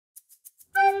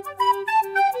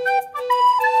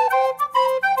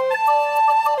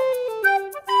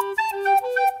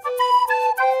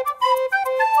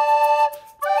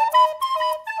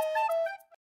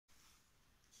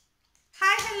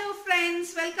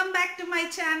Welcome back to my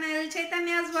channel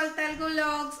Chaitanya's world Telugu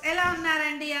vlogs. ఎలా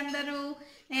ఉన్నారండి అందరూ?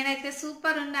 నేనైతే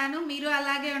సూపర్ ఉన్నాను, మీరు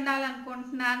అలాగే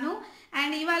ఉండాలనుకుంటున్నాను.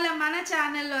 అండ్ ఇవాళ మన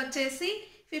ఛానల్లో వచ్చేసి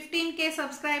 15K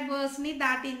సబ్స్క్రైబర్స్ని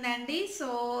దాటిందండి. సో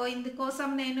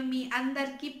ఇందుకోసం నేను మీ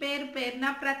అందరికీ పేరు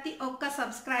పేరున ప్రతి ఒక్క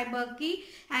సబ్స్క్రైబర్కి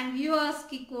అండ్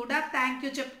వ్యూవర్స్కి కూడా thank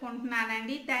you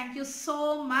చెప్పుకుంటున్నానండి. Thank you so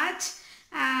much.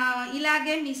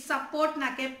 ఇలాగే మీ సపోర్ట్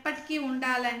నాకు ఎప్పటికీ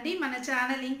ఉండాలండి. మన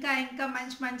ఛానల్ ఇంకా ఇంకా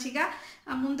మంచిగా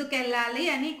ముందుకెళ్ళాలి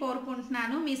అని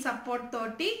కోరుకుంటున్నాను మీ సపోర్ట్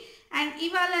తోటి. అండ్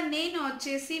ఇవాళ నేను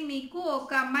వచ్చేసి మీకు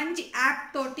ఒక మంచి యాప్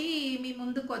తోటి మీ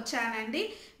ముందుకు వచ్చానండి.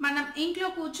 మనం ఇంట్లో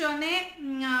కూర్చొనే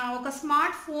ఒక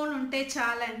స్మార్ట్ ఫోన్ ఉంటే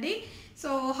చాలండి. సో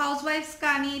హౌస్ వైఫ్స్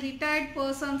కానీ, రిటైర్డ్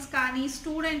పర్సన్స్ కానీ,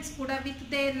 స్టూడెంట్స్ కూడా విత్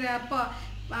దేర్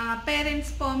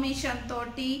పేరెంట్స్ పర్మిషన్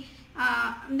తోటి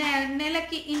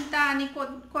నెలకి ఇంత అని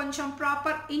కొంచెం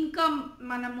ప్రాపర్ ఇన్కమ్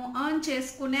మనము ఎర్న్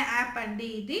చేసుకునే యాప్ అండి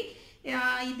ఇది.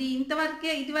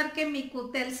 ఇదివరకే మీకు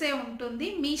తెలిసే ఉంటుంది,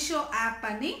 మీషో యాప్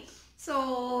అని. సో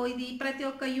ఇది ప్రతి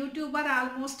ఒక్క యూట్యూబర్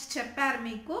ఆల్మోస్ట్ చెప్పారు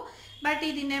మీకు. బట్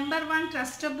ఇది నెంబర్ 1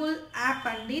 ట్రస్టబుల్ యాప్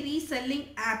అండి,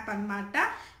 రీసెల్లింగ్ యాప్ అన్నమాట.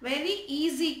 వెరీ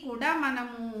ఈజీ కూడా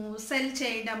మనము సెల్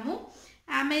చేయడము.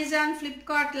 అమెజాన్,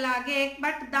 ఫ్లిప్కార్ట్ లాగే,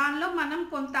 బట్ దానిలో మనం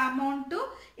కొంత అమౌంట్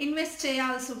ఇన్వెస్ట్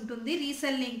చేయాల్సి ఉంటుంది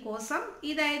రీసెల్లింగ్ కోసం.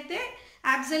 ఇదైతే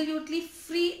అబ్సల్యూట్లీ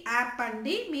ఫ్రీ యాప్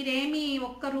అండి. మీరేమీ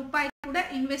 ₹1 కూడా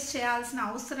ఇన్వెస్ట్ చేయాల్సిన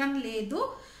అవసరం లేదు.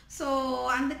 సో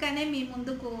అందుకనే మీ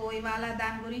ముందుకు ఇవాళ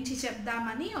దాని గురించి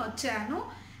చెప్దామని వచ్చాను.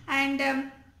 అండ్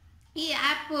ఈ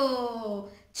యాప్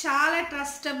చాలా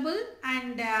trustable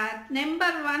and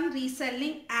number 1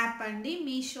 reselling app అండి,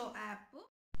 మీషో యాప్.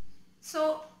 సో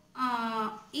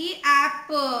ఈ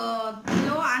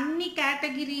యాప్లో అన్ని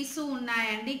కేటగిరీస్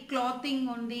ఉన్నాయండి. క్లాతింగ్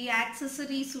ఉంది,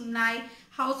 యాక్సెసరీస్ ఉన్నాయి,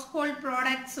 హౌస్ హోల్డ్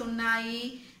ప్రోడక్ట్స్ ఉన్నాయి,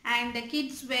 and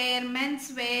kids wear, men's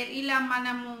wear, ఇలా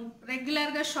మనము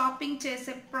రెగ్యులర్గా షాపింగ్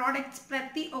చేసే ప్రోడక్ట్స్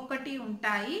ప్రతి ఒక్కటి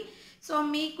ఉంటాయి. సో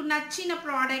మీకు నచ్చిన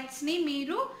ప్రోడక్ట్స్ని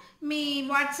మీరు మీ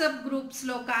వాట్సాప్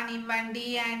గ్రూప్స్లో కానివ్వండి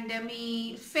అండ్ మీ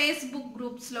ఫేస్బుక్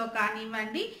గ్రూప్స్లో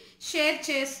కానివ్వండి షేర్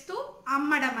చేస్తూ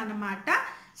అమ్మడం అన్నమాట.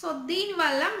 సో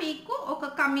దీనివల్ల మీకు ఒక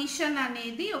కమిషన్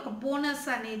అనేది, ఒక బోనస్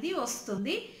అనేది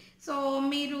వస్తుంది. సో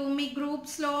మీరు మీ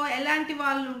గ్రూప్స్లో ఎలాంటి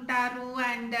వాళ్ళు ఉంటారు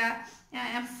అండ్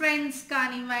ఫ్రెండ్స్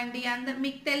కానివ్వండి, అందరు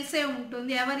మీకు తెలిసే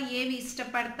ఉంటుంది ఎవరు ఏవి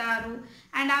ఇష్టపడతారు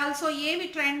అండ్ ఆల్సో ఏవి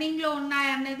ట్రెండింగ్లో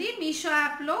ఉన్నాయన్నది మీషో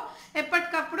యాప్లో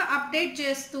ఎప్పటికప్పుడు అప్డేట్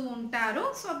చేస్తూ ఉంటారు.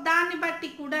 సో దాన్ని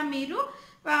బట్టి కూడా మీరు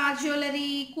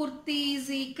జ్యువెలరీ,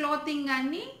 కుర్తీస్, క్లాతింగ్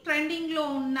అన్ని ట్రెండింగ్లో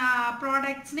ఉన్న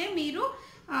ప్రోడక్ట్స్నే మీరు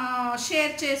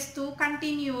షేర్ చేస్తూ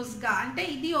కంటిన్యూస్గా, అంటే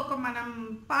ఇది ఒక మనం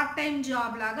పార్ట్ టైం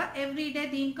జాబ్ లాగా ఎవ్రీడే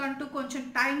దీనికంటూ కొంచెం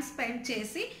టైం స్పెండ్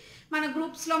చేసి మన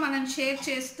గ్రూప్స్లో మనం షేర్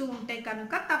చేస్తూ ఉంటే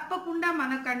కనుక తప్పకుండా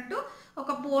మనకంటూ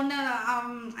ఒక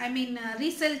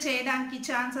రీసెల్ చేయడానికి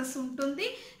ఛాన్సెస్ ఉంటుంది.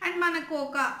 అండ్ మనకు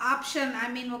ఒక ఆప్షన్,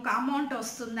 ఒక అమౌంట్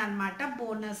వస్తుంది అన్నమాట,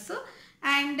 బోనస్.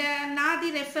 అండ్ నాది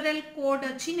రెఫరల్ కోడ్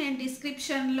వచ్చి నేను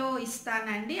డిస్క్రిప్షన్లో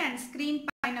ఇస్తానండి అండ్ స్క్రీన్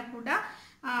పైన కూడా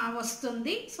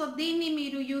వస్తుంది. సో దీన్ని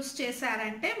మీరు యూస్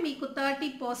చేశారంటే మీకు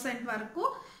 30% వరకు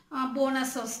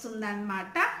బోనస్ వస్తుంది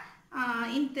అన్నమాట.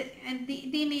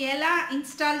 దీన్ని ఎలా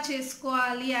ఇన్స్టాల్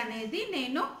చేసుకోవాలి అనేది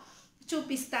నేను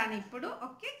చూపిస్తాను ఇప్పుడు.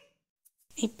 ఓకే,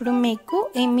 ఇప్పుడు మీకు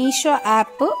ఈ మీషో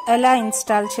యాప్ ఎలా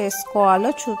ఇన్స్టాల్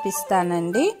చేసుకోవాలో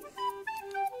చూపిస్తానండి.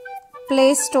 ప్లే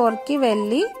స్టోర్కి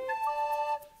వెళ్ళి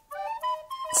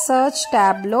సర్చ్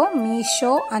ట్యాబ్లో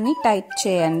మీషో అని టైప్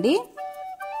చేయండి.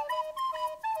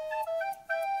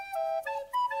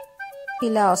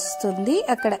 ఇలా వస్తుంది.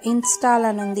 అక్కడ ఇన్స్టాల్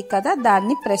అని ఉంది కదా,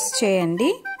 దాన్ని ప్రెస్ చేయండి.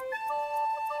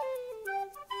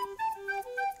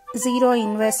 0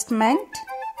 ఇన్వెస్ట్మెంట్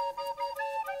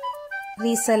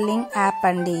రీసెల్లింగ్ యాప్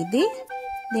అండి ఇది.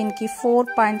 దీనికి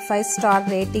 4.5 స్టార్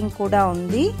రేటింగ్ కూడా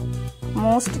ఉంది.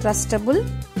 మోస్ట్ ట్రస్టబుల్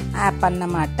యాప్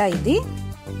అన్నమాట ఇది.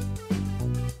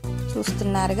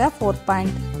 చూస్తున్నారుగా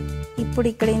 4. ఇప్పుడు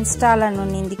ఇక్కడ ఇన్స్టాల్ అని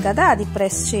ఉంది కదా, అది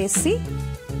ప్రెస్ చేసి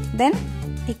దెన్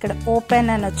ఇక్కడ ఓపెన్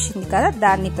అని వచ్చింది కదా,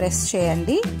 దాన్ని ప్రెస్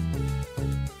చేయండి.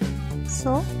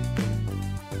 సో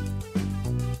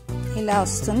ఇలా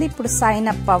వస్తుంది. ఇప్పుడు సైన్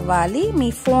అప్ అవ్వాలి. మీ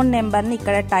ఫోన్ నెంబర్ని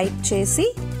ఇక్కడ టైప్ చేసి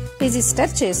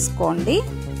రిజిస్టర్ చేసుకోండి.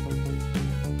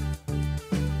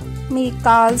 మీకు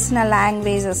కావాల్సిన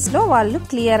లాంగ్వేజెస్లో వాళ్ళు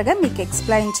క్లియర్గా మీకు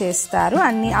ఎక్స్ప్లెయిన్ చేస్తారు.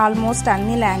 ఆల్మోస్ట్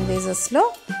అన్ని లాంగ్వేజెస్లో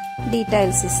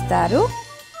డీటెయిల్స్ ఇస్తారు.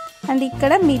 అండ్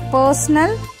ఇక్కడ మీ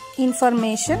పర్సనల్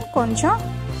ఇన్ఫర్మేషన్ కొంచెం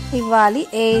ఇవ్వాలి.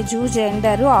 ఏజు,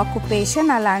 జెండరు, ఆక్యుపేషన్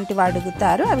అలాంటివి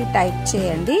అడుగుతారు, అవి టైప్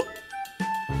చేయండి.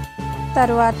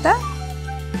 తర్వాత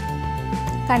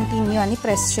కంటిన్యూ అని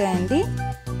ప్రెస్ చేయండి.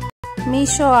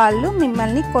 మీషో వాళ్ళు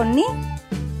మిమ్మల్ని కొన్ని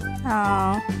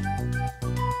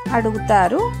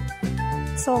అడుగుతారు.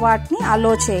 సో వాటిని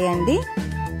అలో చేయండి,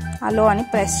 అలో అని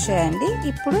ప్రెస్ చేయండి.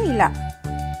 ఇప్పుడు ఇలా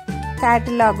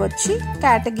క్యాటలాగ్ వచ్చి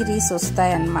కేటగిరీస్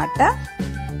వస్తాయి అన్నమాట.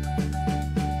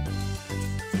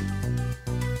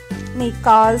 మీకు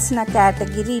కావాల్సిన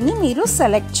కేటగిరీని మీరు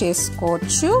సెలెక్ట్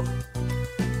చేసుకోవచ్చు.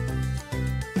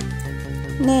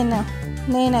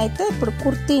 నేనైతే ఇప్పుడు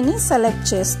కుర్తీని సెలెక్ట్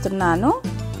చేస్తున్నాను.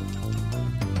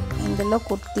 ఇందులో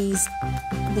కుర్తీస్,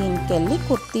 దీనికి వెళ్ళి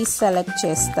కుర్తీస్ సెలెక్ట్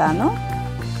చేస్తాను.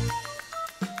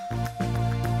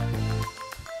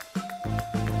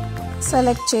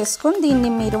 సెలెక్ట్ చేసుకొని దీన్ని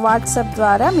మీరు వాట్సాప్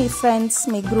ద్వారా మీ ఫ్రెండ్స్,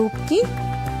 మీ గ్రూప్కి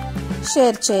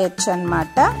షేర్ చేయొచ్చు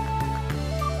అన్నమాట.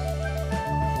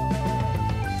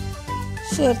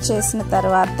 షేర్ చేసిన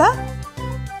తర్వాత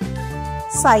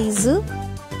సైజు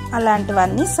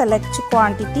అలాంటివన్నీ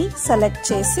క్వాంటిటీ సెలెక్ట్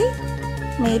చేసి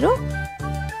మీరు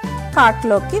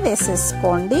కార్ట్లోకి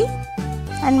వేసేసుకోండి.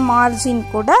 అండ్ మార్జిన్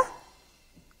కూడా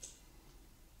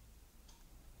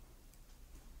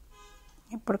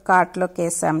ఇప్పుడు కార్ట్లోకి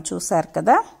వేసాము, చూసారు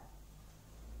కదా.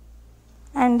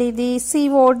 అండ్ ఇది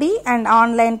సిఓడి అండ్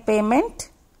ఆన్లైన్ పేమెంట్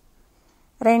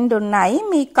రెండు ఉన్నాయి.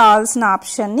 మీకు కావాల్సిన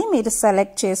ఆప్షన్ని మీరు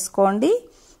సెలెక్ట్ చేసుకోండి.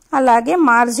 అలాగే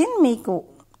మార్జిన్ మీకు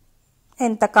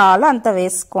ఎంత కావాలో అంత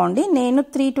వేసుకోండి. నేను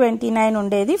 329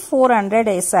 ఉండేది 400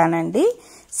 వేసానండి.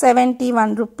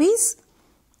 71 రూపీస్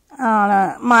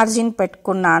మార్జిన్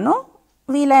పెట్టుకున్నాను.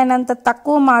 వీలైనంత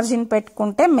తక్కువ మార్జిన్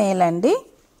పెట్టుకుంటే మేలండి,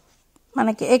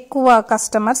 మనకి ఎక్కువ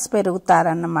కస్టమర్స్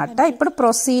పెరుగుతారన్నమాట. ఇప్పుడు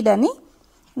ప్రొసీడ్ అని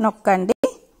నొక్కండి.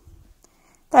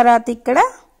 తర్వాత ఇక్కడ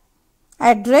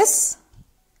అడ్రస్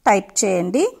టైప్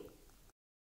చేయండి.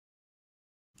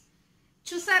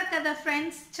 చూసారు కదా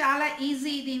ఫ్రెండ్స్, చాలా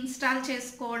ఈజీ ఇది ఇన్స్టాల్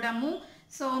చేసుకోవడము.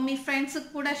 సో మీ ఫ్రెండ్స్కి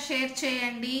కూడా షేర్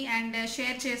చేయండి అండ్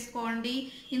షేర్ చేసుకోండి,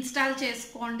 ఇన్స్టాల్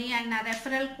చేసుకోండి. అండ్ నా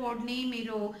రెఫరల్ కోడ్ని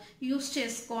మీరు యూస్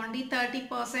చేసుకోండి,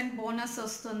 30% బోనస్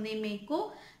వస్తుంది మీకు.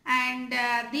 అండ్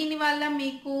దీనివల్ల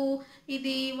మీకు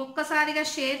ఇది ఒక్కసారిగా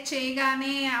షేర్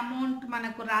చేయగానే అమౌంట్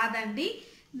మనకు రాదండి.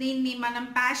 దీన్ని మనం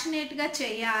ప్యాషనేట్గా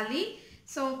చేయాలి.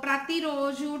 సో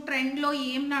ప్రతిరోజు ట్రెండ్లో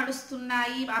ఏం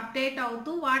నడుస్తున్నాయి అప్డేట్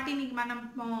అవుతూ వాటిని మనం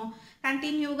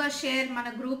కంటిన్యూగా మన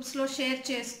గ్రూప్స్లో షేర్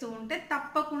చేస్తూ ఉంటే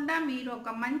తప్పకుండా మీరు ఒక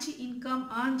మంచి ఇన్కమ్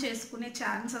ఎర్న్ చేసుకునే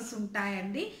ఛాన్సెస్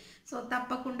ఉంటాయండి. సో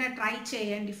తప్పకుండా ట్రై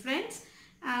చేయండి ఫ్రెండ్స్.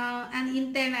 అండ్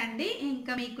ఇంతేనండి.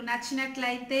 ఇంకా మీకు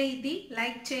నచ్చినట్లయితే ఇది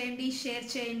లైక్ చేయండి, షేర్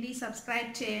చేయండి,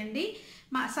 సబ్స్క్రైబ్ చేయండి.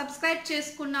 సబ్స్క్రైబ్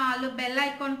చేసుకున్న వాళ్ళు బెల్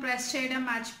ఐకాన్ ప్రెస్ చేయడం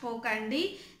మర్చిపోకండి.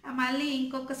 మళ్ళీ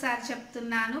ఇంకొకసారి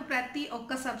చెప్తున్నాను, ప్రతి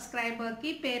ఒక్క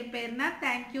సబ్స్క్రైబర్కి పేరున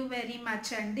థ్యాంక్ యూ వెరీ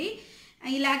మచ్ అండి.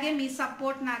 ఇలాగే మీ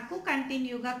సపోర్ట్ నాకు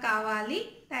కంటిన్యూగా కావాలి.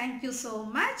 Thank you so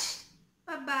much.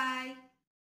 Bye.